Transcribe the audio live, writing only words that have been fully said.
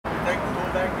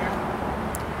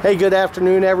Hey, good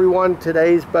afternoon everyone.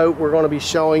 Today's boat we're going to be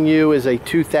showing you is a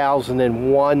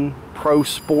 2001 Pro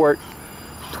Sport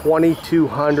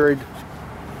 2200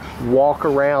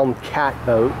 walk-around cat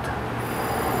boat.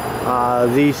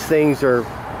 These things are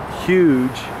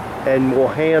huge and will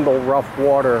handle rough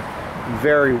water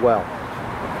very well.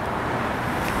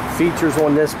 Features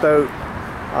on this boat,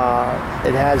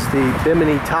 it has the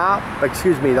bimini top, the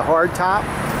hard top,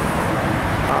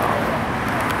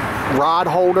 rod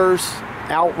holders,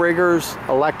 outriggers,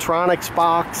 electronics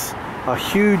box, a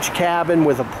huge cabin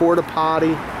with a porta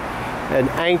potty, an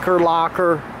anchor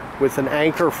locker with an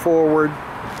anchor forward.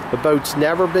 The boat's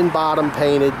never been bottom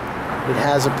painted. It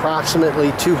has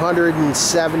approximately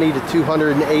 270 to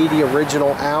 280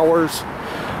 original hours.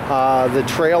 The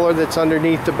trailer that's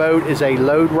underneath the boat is a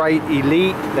Load Rite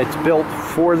Elite that's built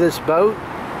for this boat.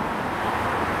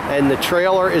 And the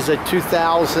trailer is a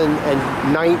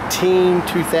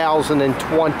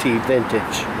 2019-2020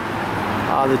 vintage.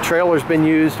 The trailer's been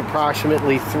used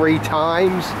approximately 3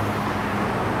 times.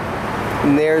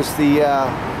 And there's the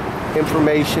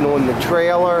information on the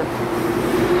trailer.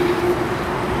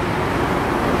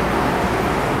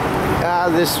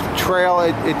 This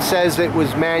trailer, it says it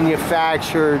was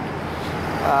manufactured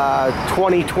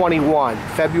 2021,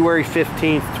 February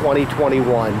 15th,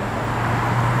 2021.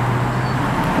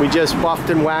 We just buffed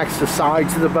and waxed the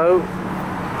sides of the boat.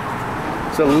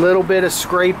 It's a little bit of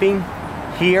scraping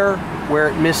here where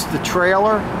it missed the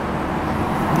trailer.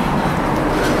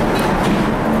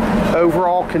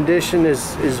 Overall condition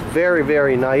is very,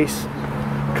 very nice.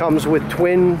 Comes with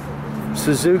twin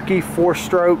Suzuki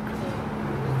 4-stroke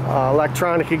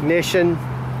electronic ignition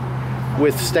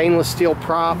with stainless steel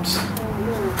props,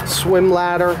 swim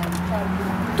ladder,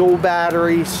 dual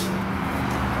batteries.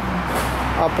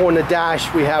 Up on the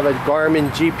dash we have a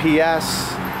Garmin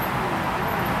GPS,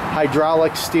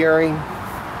 hydraulic steering,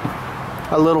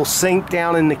 a little sink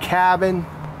down in the cabin,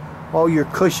 all your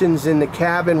cushions in the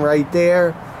cabin right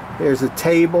there. There's a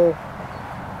table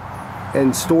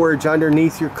and storage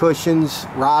underneath your cushions,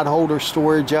 rod holder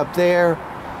storage up there.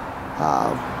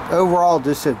 Overall,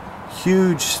 just a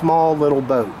huge, small little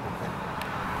boat.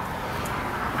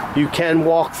 You can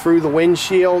walk through the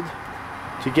windshield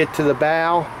to get to the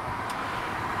bow.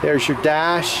 There's your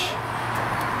dash.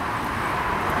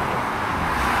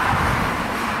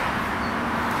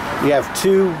 You have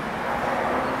 2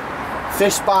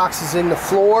 fish boxes in the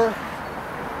floor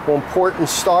on port and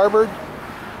starboard,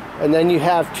 and then you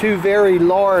have 2 very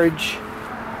large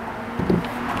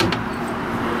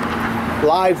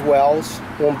live wells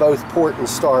on both port and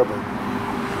starboard.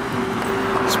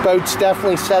 This boat's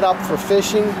definitely set up for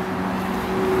fishing.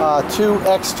 2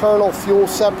 external fuel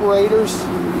separators.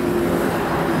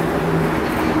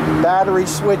 Battery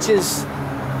switches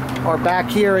are back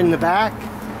here in the back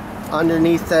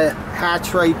underneath the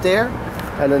hatch right there,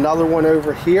 and another one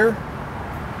over here.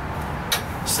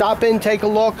 Stop in, take a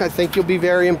look. I think you'll be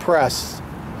very impressed.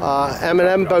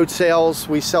 M&M Boat Sales,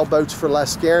 we sell boats for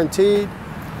less guaranteed.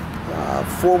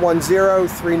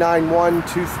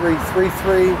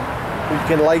 410-391-2333. You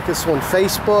can like us on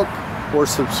Facebook or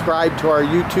subscribe to our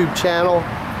YouTube channel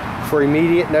for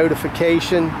immediate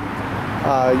notification.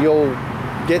 You'll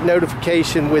get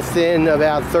notification within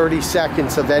about 30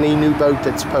 seconds of any new boat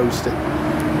that's posted.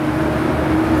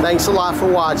 Thanks a lot for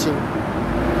watching.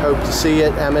 Hope to see you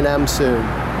at M&M soon.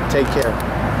 Take care.